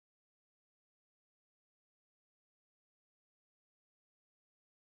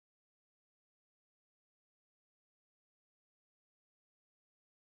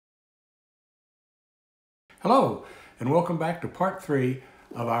Hello, and welcome back to part 3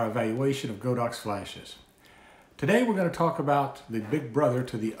 of our evaluation of Godox flashes. Today we're going to talk about the big brother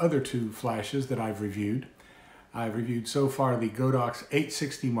to the other two flashes that I've reviewed. I've reviewed so far the Godox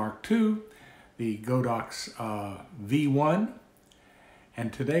 860 Mark II, the Godox V1,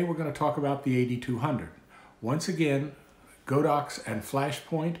 and today we're going to talk about the AD200. Once again, Godox and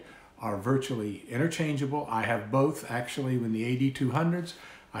Flashpoint are virtually interchangeable. I have both actually in the AD200s.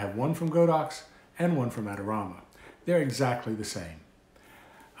 I have one from Godox and one from Adorama. They're exactly the same.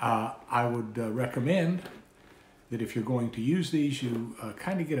 I would recommend that if you're going to use these, you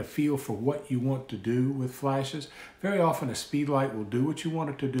kind of get a feel for what you want to do with flashes. Very often a speed light will do what you want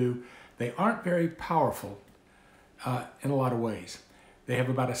it to do. They aren't very powerful in a lot of ways. They have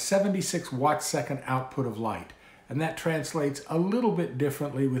about a 76 watt-second output of light, and that translates a little bit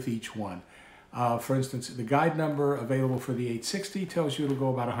differently with each one. For instance, the guide number available for the 860 tells you it'll go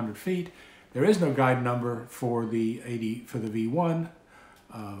about 100 feet. There is no guide number for the V1,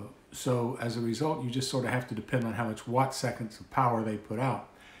 so as a result, you just sort of have to depend on how much watt-seconds of power they put out.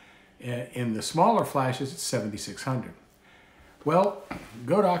 In the smaller flashes, it's 7600. Well,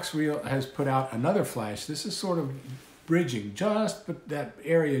 Godox has put out another flash. This is sort of bridging just that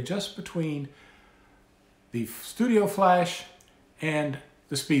area just between the studio flash and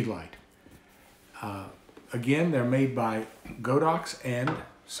the speed light. Again, they're made by Godox and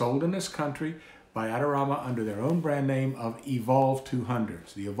sold in this country by Adorama under their own brand name of Evolve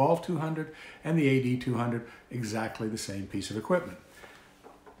 200s. The Evolve 200 and the AD200, exactly the same piece of equipment.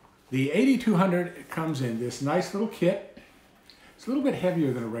 The AD200 comes in this nice little kit. It's a little bit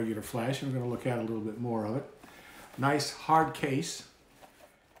heavier than a regular flash, and we're going to look at a little bit more of it. Nice hard case.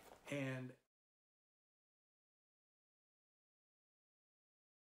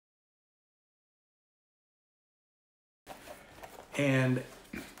 And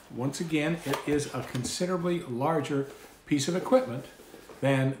once again, it is a considerably larger piece of equipment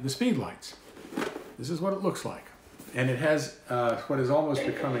than the speed lights. This is what it looks like. And it has what is almost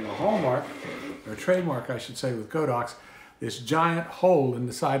becoming a hallmark, or a trademark I should say, with Godox, this giant hole in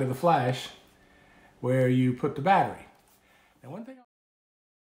the side of the flash where you put the battery. Now one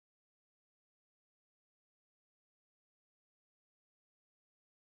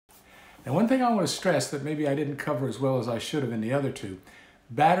thing I want to stress that maybe I didn't cover as well as I should have in the other two.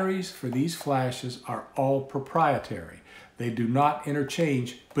 Batteries for these flashes are all proprietary. They do not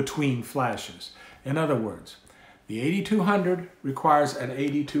interchange between flashes. In other words, the AD200 requires an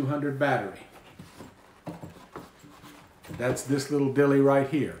AD200 battery. That's this little dilly right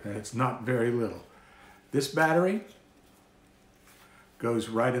here, and it's not very little. This battery goes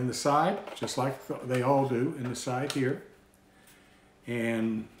right in the side, just like they all do in the side here,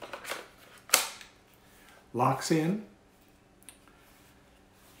 and locks in.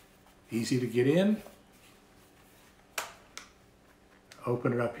 Easy to get in.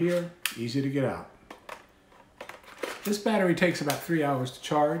 Open it up here, easy to get out. This battery takes about 3 hours to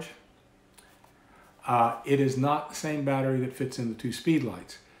charge. It is not the same battery that fits in the two speed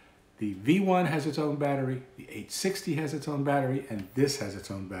lights. The V1 has its own battery, the 860 has its own battery, and this has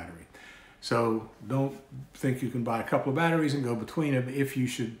its own battery. So don't think you can buy a couple of batteries and go between them if you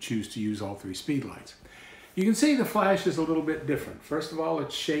should choose to use all three speed lights. You can see the flash is a little bit different. First of all,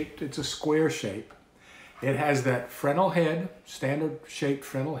 it's shaped, it's a square shape. It has that Fresnel head, standard shaped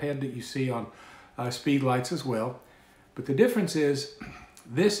Fresnel head that you see on speed lights as well. But the difference is,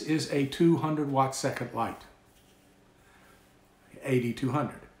 this is a 200 watt-second light,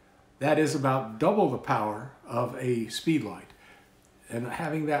 AD200. That is about double the power of a speed light. And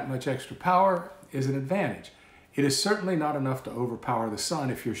having that much extra power is an advantage. It is certainly not enough to overpower the sun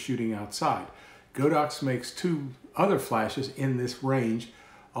if you're shooting outside. Godox makes two other flashes in this range,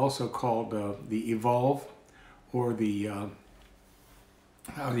 also called the Evolve or the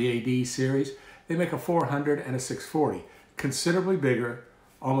AD series. They make a 400 and a 640, considerably bigger,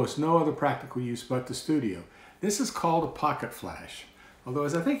 almost no other practical use but the studio. This is called a pocket flash, although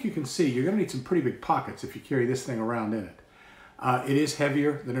as I think you can see, you're going to need some pretty big pockets if you carry this thing around in it. It is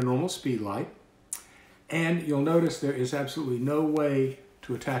heavier than a normal speed light, and you'll notice there is absolutely no way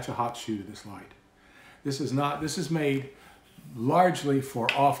to attach a hot shoe to this light. This is made largely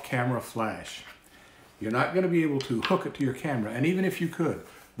for off-camera flash. You're not going to be able to hook it to your camera, and even if you could,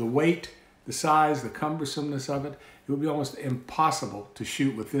 the weight, the size, the cumbersomeness of it, it would be almost impossible to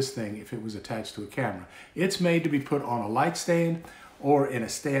shoot with this thing if it was attached to a camera. It's made to be put on a light stand or in a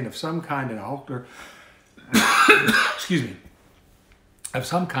stand of some kind, in a holder, excuse me, of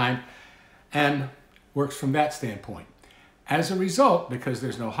some kind, and works from that standpoint. As a result, because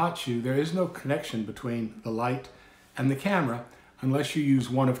there's no hot shoe, there is no connection between the light and the camera unless you use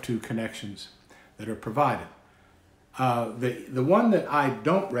one of two connections. that are provided. The one that I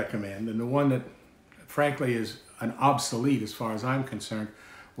don't recommend, and the one that frankly is an obsolete as far as I'm concerned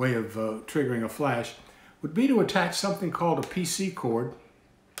way of triggering a flash, would be to attach something called a PC cord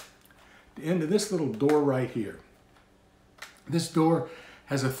into this little door right here. This door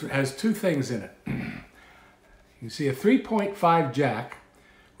has two things in it. You can see a 3.5 jack,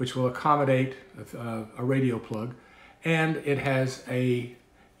 which will accommodate a radio plug, and it has a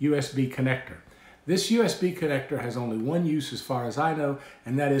USB connector. This USB connector has only one use as far as I know,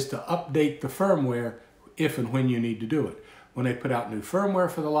 and that is to update the firmware if and when you need to do it. When they put out new firmware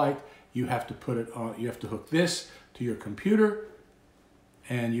for the light, you have to put it on, you have to hook this to your computer,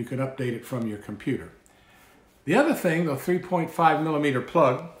 and you can update it from your computer. The other thing, the 3.5 millimeter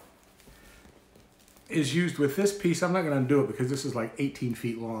plug, is used with this piece. I'm not going to undo it because this is like 18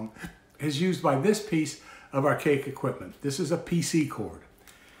 feet long. Is used by this piece of archaic equipment. This is a PC cord.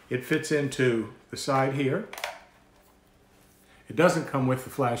 It fits into the side here. It doesn't come with the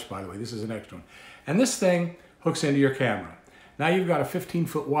flash, by the way. This is an extra one. And this thing hooks into your camera. Now you've got a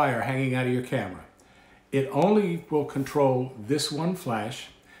 15-foot wire hanging out of your camera. It only will control this one flash.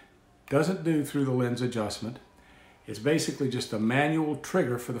 Doesn't do through the lens adjustment. It's basically just a manual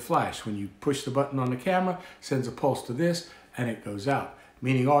trigger for the flash. When you push the button on the camera, it sends a pulse to this, and it goes out.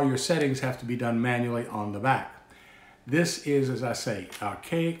 Meaning all your settings have to be done manually on the back. This is, as I say,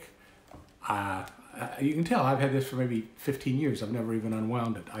 archaic. You can tell I've had this for maybe 15 years. I've never even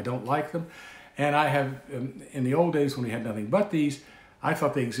unwound it. I don't like them. And I have, in the old days when we had nothing but these, I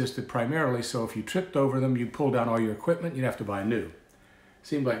thought they existed primarily, so if you tripped over them, you'd pull down all your equipment, you'd have to buy new.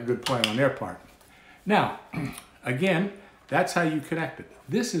 Seemed like a good plan on their part. Now, again, that's how you connect it.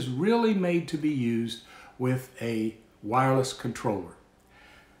 This is really made to be used with a wireless controller.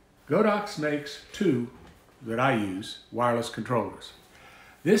 Godox makes two that I use, wireless controllers.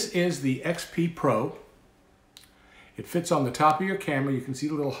 This is the XP Pro. It fits on the top of your camera. You can see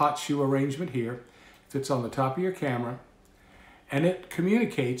the little hot shoe arrangement here. It fits on the top of your camera. And it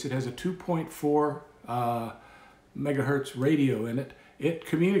communicates. It has a 2.4 megahertz radio in it. It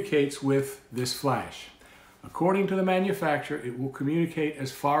communicates with this flash. According to the manufacturer, it will communicate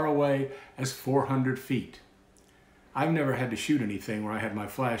as far away as 400 feet. I've never had to shoot anything where I had my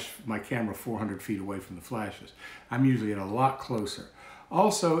camera 400 feet away from the flashes. I'm usually at a lot closer.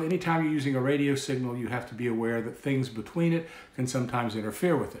 Also, anytime you're using a radio signal, you have to be aware that things between it can sometimes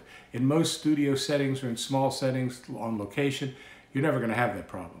interfere with it. In most studio settings or in small settings on location, you're never going to have that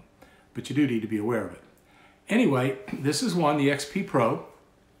problem. But you do need to be aware of it. Anyway, this is one, the XP Pro.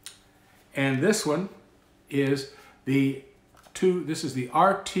 And this one is the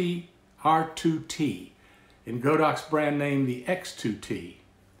R2T. In Godox brand name, the X2T.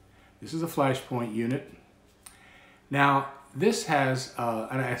 This is a flashpoint unit. Now, this has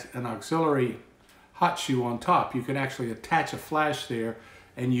an auxiliary hot shoe on top. You can actually attach a flash there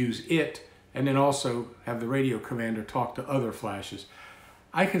and use it, and then also have the radio commander talk to other flashes.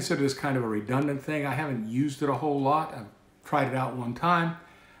 I consider this kind of a redundant thing. I haven't used it a whole lot. I've tried it out one time.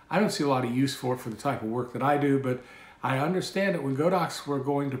 I don't see a lot of use for it for the type of work that I do, but I understand that when Godox were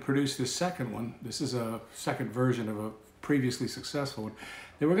going to produce this second one, this is a second version of a previously successful one,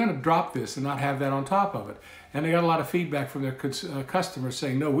 they were going to drop this and not have that on top of it. And they got a lot of feedback from their customers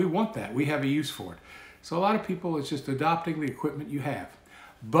saying, no, we want that. We have a use for it. So a lot of people, it's just adopting the equipment you have.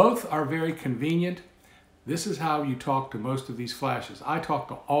 Both are very convenient. This is how you talk to most of these flashes. I talk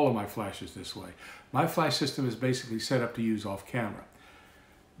to all of my flashes this way. My flash system is basically set up to use off camera.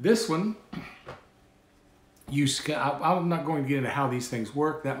 This one, I'm not going to get into how these things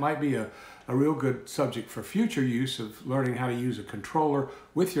work. That might be a real good subject for future use of learning how to use a controller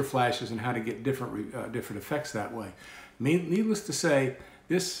with your flashes and how to get different effects that way. Needless to say,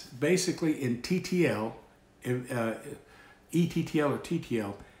 this basically in TTL, ETTL or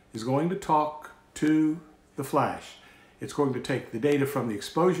TTL, is going to talk to the flash. It's going to take the data from the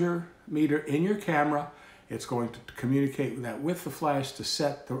exposure meter in your camera. It's going to communicate that with the flash to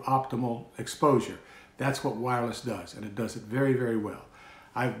set the optimal exposure. That's what wireless does, and it does it very, very well.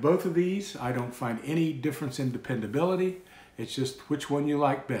 I have both of these. I don't find any difference in dependability. It's just which one you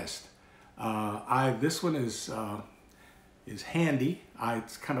like best. This one is handy.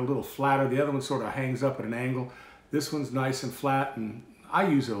 It's kind of a little flatter. The other one sort of hangs up at an angle. This one's nice and flat, and I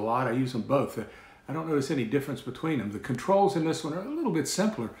use it a lot. I use them both. I don't notice any difference between them. The controls in this one are a little bit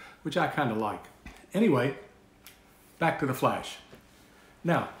simpler, which I kind of like. Anyway, back to the flash.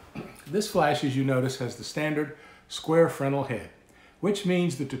 Now, this flash, as you notice, has the standard square Fresnel head, which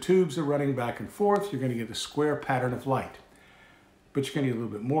means that the tubes are running back and forth. You're going to get a square pattern of light, but you're going to get a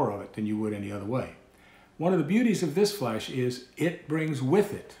little bit more of it than you would any other way. One of the beauties of this flash is it brings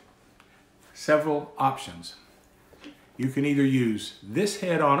with it several options. You can either use this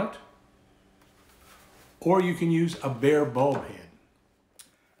head on it, or you can use a bare bulb head.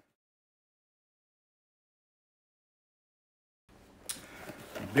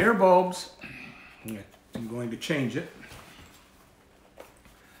 Bare bulbs, I'm going to change it.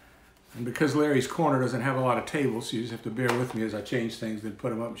 And because Larry's Corner doesn't have a lot of tables, so you just have to bear with me as I change things, then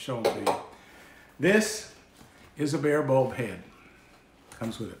put them up and show them to you. This is a bare bulb head.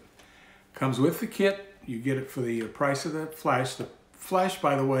 Comes with it. Comes with the kit. You get it for the price of the flash. The flash,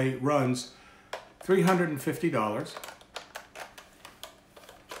 by the way, runs $350.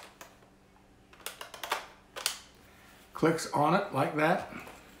 Clicks on it like that.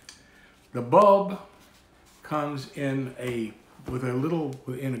 The bulb comes in a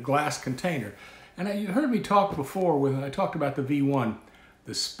glass container. And you heard me talk before when I talked about the V1,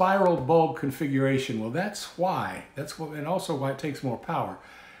 the spiral bulb configuration. Well, that's why, and also why it takes more power.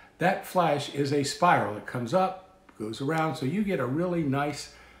 That flash is a spiral. It comes up, goes around, so you get a really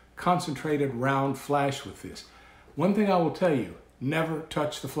nice concentrated round flash with this. One thing I will tell you, never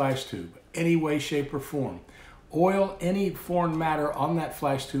touch the flash tube, any way, shape, or form. Oil, any foreign matter on that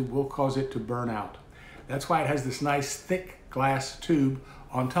flash tube will cause it to burn out. That's why it has this nice thick glass tube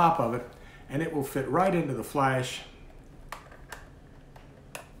on top of it, and it will fit right into the flash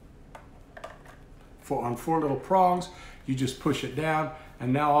on 4 little prongs. You just push it down,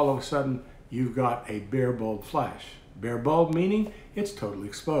 and now all of a sudden you've got a bare bulb flash. Bare bulb meaning it's totally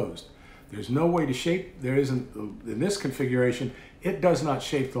exposed. There's no way to shape, there isn't, in this configuration, it does not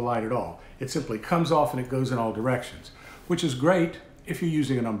shape the light at all. It simply comes off and it goes in all directions, which is great if you're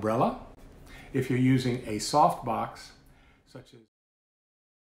using an umbrella, if you're using a soft box,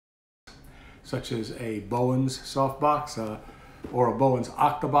 such as a Bowen's softbox or a Bowen's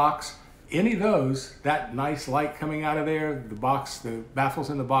Octabox. Any of those, that nice light coming out of there, the baffles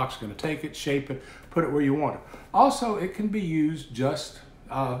in the box are going to take it, shape it, put it where you want it. Also, it can be used just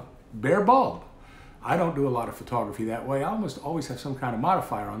bare bulb. I don't do a lot of photography that way. I almost always have some kind of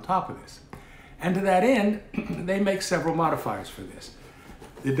modifier on top of this. And to that end, they make several modifiers for this.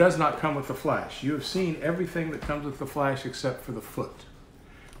 It does not come with the flash. You have seen everything that comes with the flash except for the foot,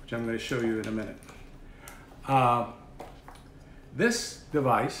 which I'm going to show you in a minute. This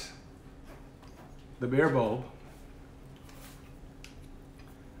device, the bare bulb,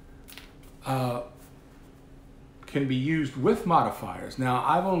 can be used with modifiers.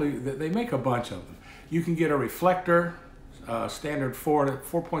 Now, they make a bunch of them. You can get a reflector, standard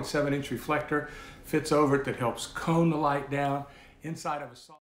 4.7 inch reflector, fits over it, that helps cone the light down. Inside of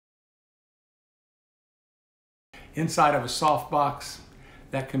a soft box,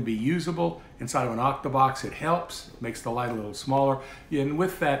 that can be usable. Inside of an Octabox, it helps, makes the light a little smaller. And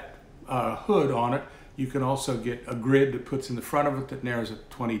with that hood on it, you can also get a grid that puts in the front of it that narrows it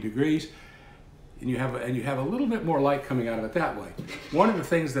 20 degrees. And you have a little bit more light coming out of it that way. One of the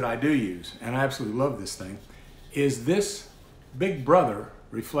things that I do use, and I absolutely love this thing, is this Big Brother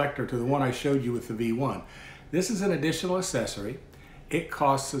reflector to the one I showed you with the V1. This is an additional accessory. It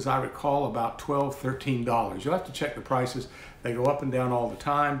costs, as I recall, about $12, $13. You'll have to check the prices. They go up and down all the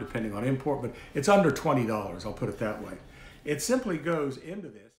time, depending on import, but it's under $20, I'll put it that way. It simply goes into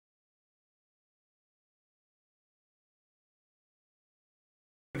this.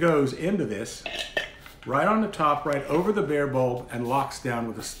 It goes into this, right on the top, right over the bare bulb, and locks down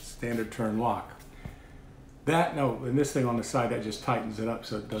with a standard turn lock. And this thing on the side, that just tightens it up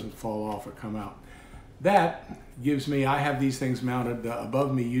so it doesn't fall off or come out. That gives me, I have these things mounted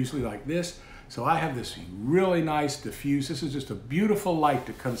above me usually like this, so I have this really nice diffuse, this is just a beautiful light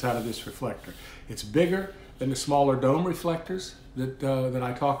that comes out of this reflector. It's bigger than the smaller dome reflectors that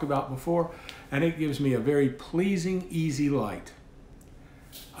I talked about before, and it gives me a very pleasing, easy light.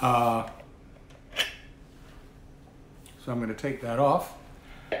 So I'm going to take that off.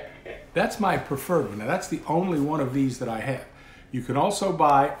 That's my preferred one. Now that's the only one of these that I have. You can also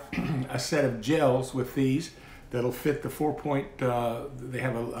buy a set of gels with these that'll fit the 4-point, they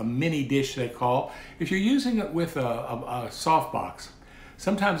have a mini dish they call. If you're using it with a softbox,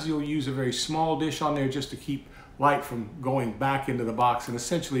 sometimes you'll use a very small dish on there just to keep light from going back into the box and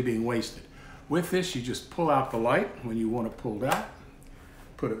essentially being wasted. With this, you just pull out the light when you want it pulled out,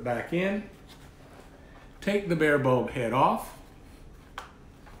 put it back in, take the bare bulb head off,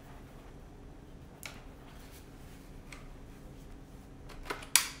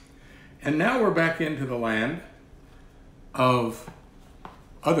 and now we're back into the land of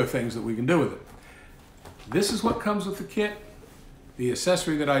other things that we can do with it. This is what comes with the kit. The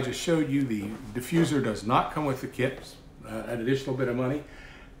accessory that I just showed you, the diffuser, does not come with the kit, an additional bit of money.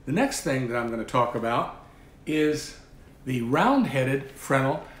 The next thing that I'm going to talk about is the round-headed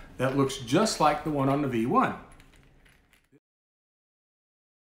Fresnel that looks just like the one on the V1.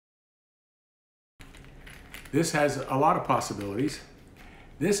 This has a lot of possibilities.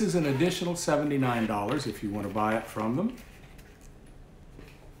 This is an additional $79 if you want to buy it from them.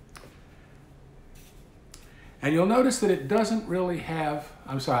 And you'll notice that it doesn't really have,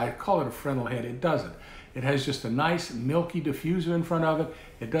 I'm sorry, I call it a Fresnel head. It doesn't. It has just a nice milky diffuser in front of it.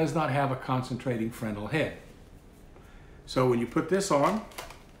 It does not have a concentrating Fresnel head. So when you put this on,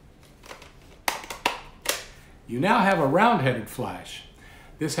 you now have a round-headed flash.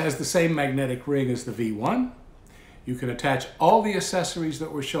 This has the same magnetic ring as the V1. You can attach all the accessories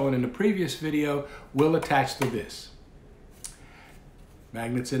that were shown in the previous video will attach to this.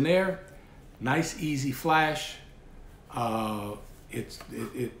 Magnets in there, nice easy flash.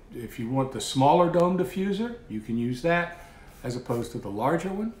 If you want the smaller dome diffuser, you can use that as opposed to the larger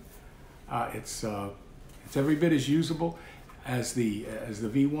one. It's every bit as usable as the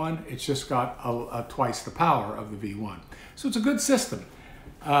V1. It's just got twice the power of the V1. So it's a good system.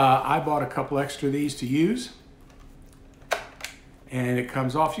 I bought a couple extra of these to use. And it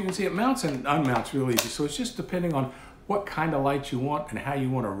comes off. You can see it mounts and unmounts real easy. So it's just depending on what kind of light you want and how you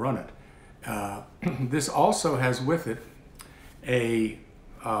want to run it. This also has with it an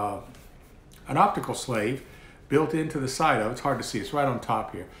optical slave built into the side of it. It's hard to see. It's right on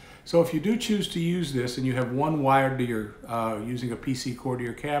top here. So if you do choose to use this and you have one wired to your, using a PC cord to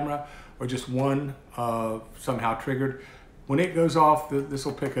your camera, or just one somehow triggered, when it goes off, this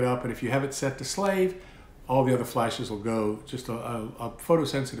will pick it up. And if you have it set to slave, all the other flashes will go, just a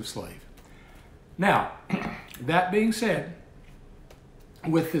photosensitive slave. Now, that being said,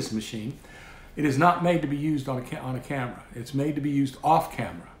 with this machine, it is not made to be used on a camera. It's made to be used off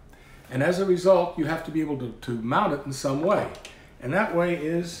camera. And as a result, you have to be able to mount it in some way. And that way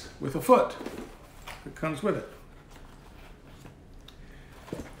is with a foot that comes with it.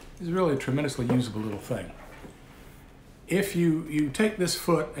 It's really a tremendously usable little thing. If you take this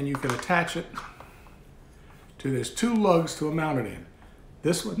foot and you can attach it there's two lugs to mount it in.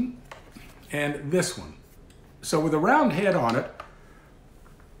 This one and this one. So with a round head on it,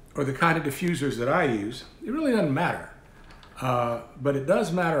 or the kind of diffusers that I use, it really doesn't matter. But it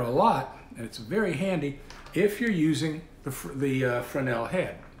does matter a lot, and it's very handy if you're using the Fresnel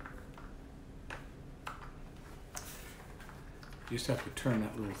head. You just have to turn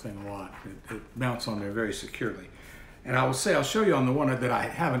that little thing a lot. It mounts on there very securely. And I'll show you on the one that I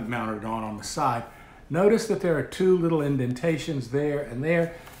haven't mounted it on the side. Notice that there are two little indentations there and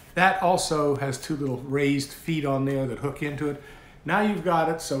there. That also has two little raised feet on there that hook into it. Now you've got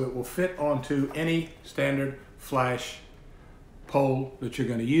it so it will fit onto any standard flash pole that you're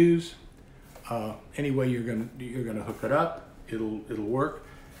going to use. Any way you're going to hook it up, it'll work.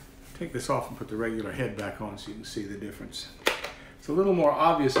 Take this off and put the regular head back on so you can see the difference. It's a little more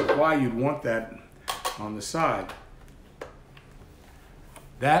obvious of why you'd want that on the side.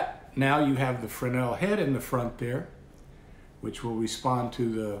 Now you have the Fresnel head in the front there, which will respond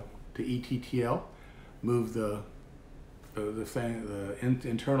to ETTL, move the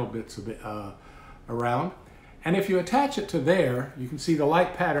internal bits a bit around. And if you attach it to there, you can see the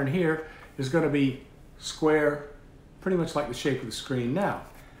light pattern here is going to be square, pretty much like the shape of the screen now.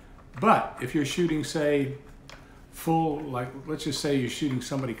 But if you're shooting, say, full, like let's just say you're shooting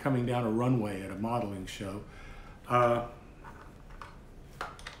somebody coming down a runway at a modeling show,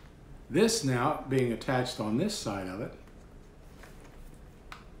 this now being attached on this side of it,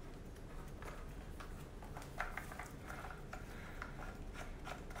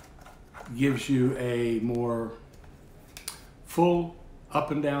 gives you a more full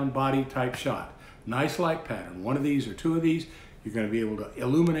up and down body type shot. Nice light pattern. One of these or two of these, you're going to be able to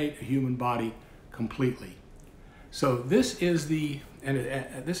illuminate a human body completely. So this is the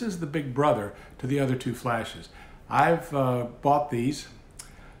big brother to the other two flashes. I've bought these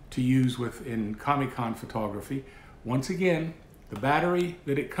to use in Comic-Con photography. Once again, the battery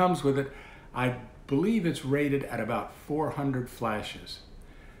that it comes with it, I believe it's rated at about 400 flashes.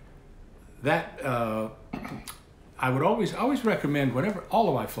 That I would always recommend whenever all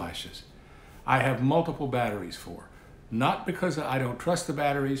of my flashes I have multiple batteries for. Not because I don't trust the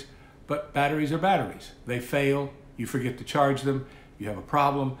batteries, but batteries are batteries. They fail, you forget to charge them, you have a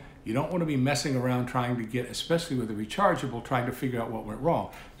problem. You don't want to be messing around trying to get, especially with a rechargeable, trying to figure out what went wrong.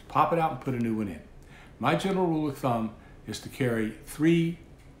 Just pop it out and put a new one in. My general rule of thumb is to carry 3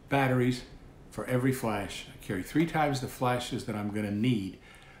 batteries for every flash. I carry 3 times the flashes that I'm going to need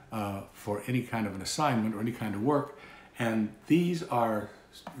for any kind of an assignment or any kind of work, and these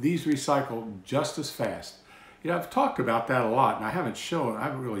recycle just as fast. You know, I've talked about that a lot, and I haven't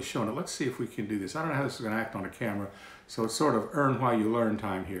really shown it. Let's see if we can do this. I don't know how this is going to act on a camera, So it's sort of earn while you learn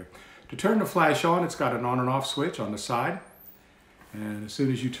time here. To turn the flash on, it's got an on and off switch on the side. And as soon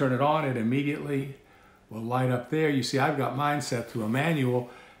as you turn it on, it immediately will light up there. You see, I've got mine set to a manual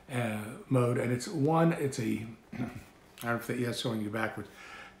mode, and it's a, I don't know if that's showing you backwards.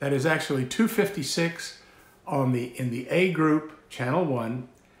 That is actually 256 on in the A group, channel 1,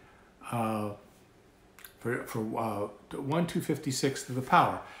 for 1/256 to the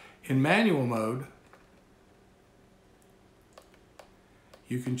power. In manual mode,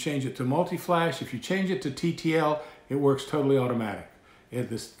 you can change it to multi-flash. If you change it to TTL, it works totally automatic.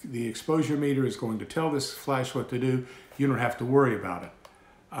 The exposure meter is going to tell this flash what to do. You don't have to worry about it.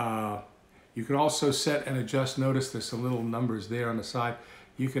 You can also set and adjust. Notice there's some little numbers there on the side.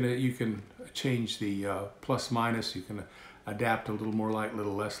 You can change the plus minus. You can adapt a little more light, a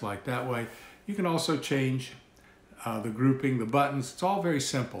little less light that way. You can also change the grouping, the buttons. It's all very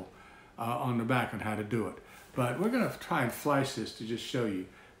simple on the back on how to do it. But we're going to try and flash this to just show you.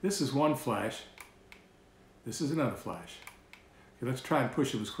 This is one flash. This is another flash. Okay, let's try and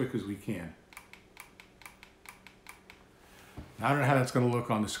push it as quick as we can. Now, I don't know how that's going to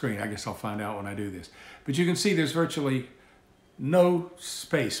look on the screen. I guess I'll find out when I do this. But you can see there's virtually no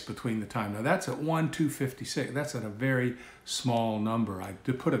space between the time. Now that's at 1/256. That's at a very small number. I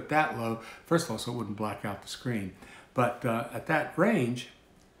did put it that low, first of all, so it wouldn't black out the screen. But at that range,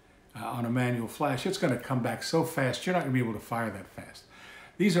 on a manual flash, it's going to come back so fast, you're not going to be able to fire that fast.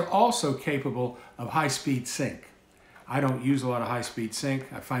 These are also capable of high-speed sync. I don't use a lot of high-speed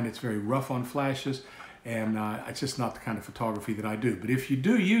sync. I find it's very rough on flashes, and it's just not the kind of photography that I do. But if you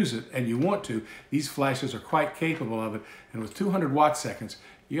do use it and you want to, these flashes are quite capable of it. And with 200 watt seconds,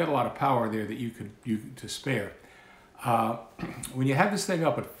 you got a lot of power there that you could to spare. When you have this thing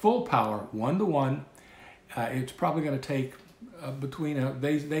up at full power, 1-to-1, it's probably going to take between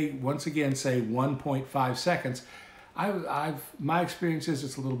they once again say 1.5 seconds. My experience is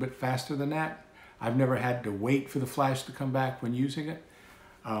it's a little bit faster than that. I've never had to wait for the flash to come back when using it.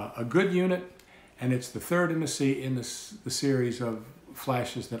 A good unit, and it's the third in the series of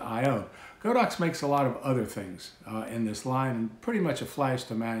flashes that I own. Godox makes a lot of other things in this line, and pretty much a flash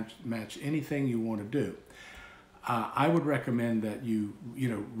to match anything you want to do. I would recommend that you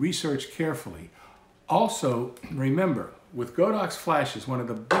research carefully. Also, remember, with Godox flashes, one of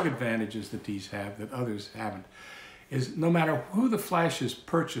the big advantages that these have that others haven't is no matter who the flash is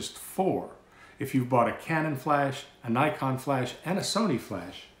purchased for, if you've bought a Canon flash, a Nikon flash, and a Sony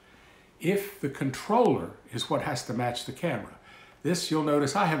flash, if the controller is what has to match the camera. This, you'll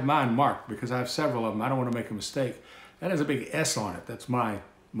notice, I have mine marked because I have several of them. I don't want to make a mistake. That has a big S on it. That's my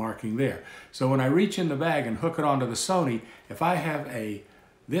marking there. So when I reach in the bag and hook it onto the Sony, if I have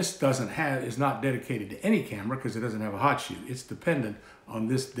this is not dedicated to any camera because it doesn't have a hot shoe. It's dependent on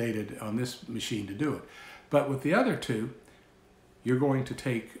this machine to do it. But with the other two, you're going to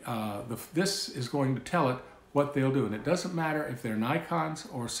take, this is going to tell it what they'll do. And it doesn't matter if they're Nikons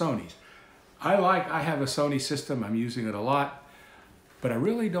or Sonys. I have a Sony system. I'm using it a lot. But I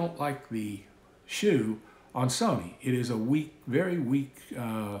really don't like the shoe on Sony. It is a weak, very weak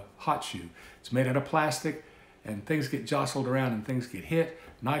hot shoe. It's made out of plastic, and things get jostled around and things get hit.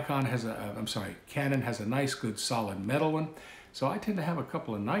 Canon has a nice, good, solid metal one. So I tend to have a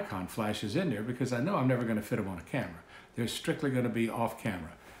couple of Nikon flashes in there because I know I'm never going to fit them on a camera. They're strictly going to be off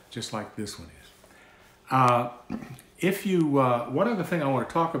camera, just like this one is. One other thing I want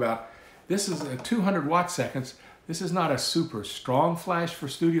to talk about, this is a 200 watt seconds. This is not a super strong flash for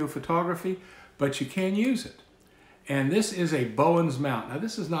studio photography, but you can use it. And this is a Bowens mount. Now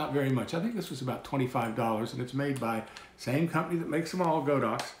this is not very much. I think this was about $25, and it's made by the same company that makes them all,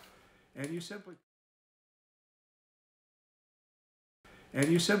 Godox. And you simply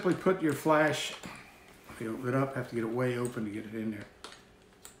put your flash, you open it up, have to get it way open to get it in there.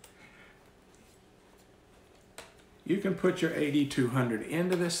 You can put your AD200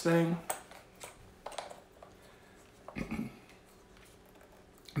 into this thing.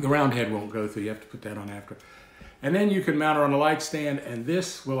 The round head won't go through, you have to put that on after. And then you can mount it on a light stand, and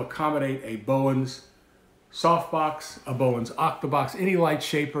this will accommodate a Bowens softbox, a Bowens octabox, any light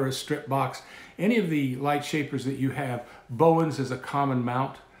shaper, a strip box, any of the light shapers that you have. Bowens is a common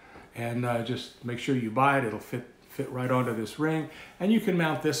mount, and just make sure you buy it. It'll fit right onto this ring, and you can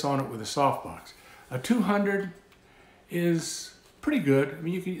mount this on it with a softbox. A 200 is pretty good. I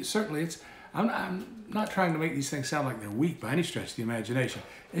mean, you can certainly, I'm not trying to make these things sound like they're weak by any stretch of the imagination.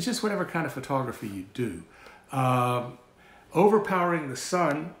 It's just whatever kind of photography you do. Overpowering the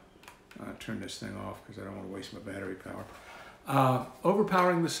sun, I'll turn this thing off because I don't want to waste my battery power.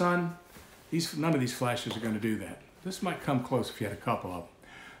 Overpowering the sun, none of these flashes are going to do that. This might come close if you had a couple of them.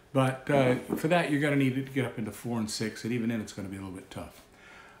 But for that, you're going to need it to get up into 4 and 6, and even then it's going to be a little bit tough.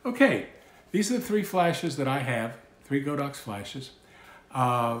 Okay, these are the 3 flashes that I have, 3 Godox flashes.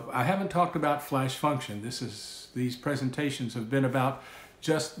 I haven't talked about flash function. These presentations have been about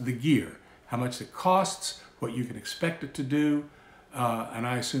just the gear, how much it costs, what you can expect it to do, and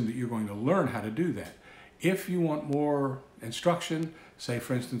I assume that you're going to learn how to do that. If you want more instruction, say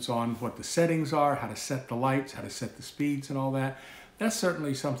for instance on what the settings are, how to set the lights, how to set the speeds and all that, that's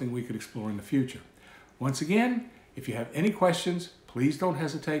certainly something we could explore in the future. Once again, if you have any questions, please don't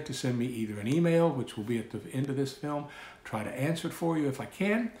hesitate to send me either an email, which will be at the end of this film, try to answer it for you if I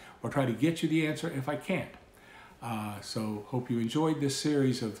can, or try to get you the answer if I can't. So hope you enjoyed this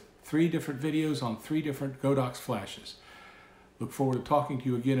series of 3 different videos on 3 different Godox flashes. Look forward to talking to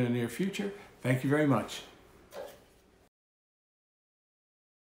you again in the near future. Thank you very much.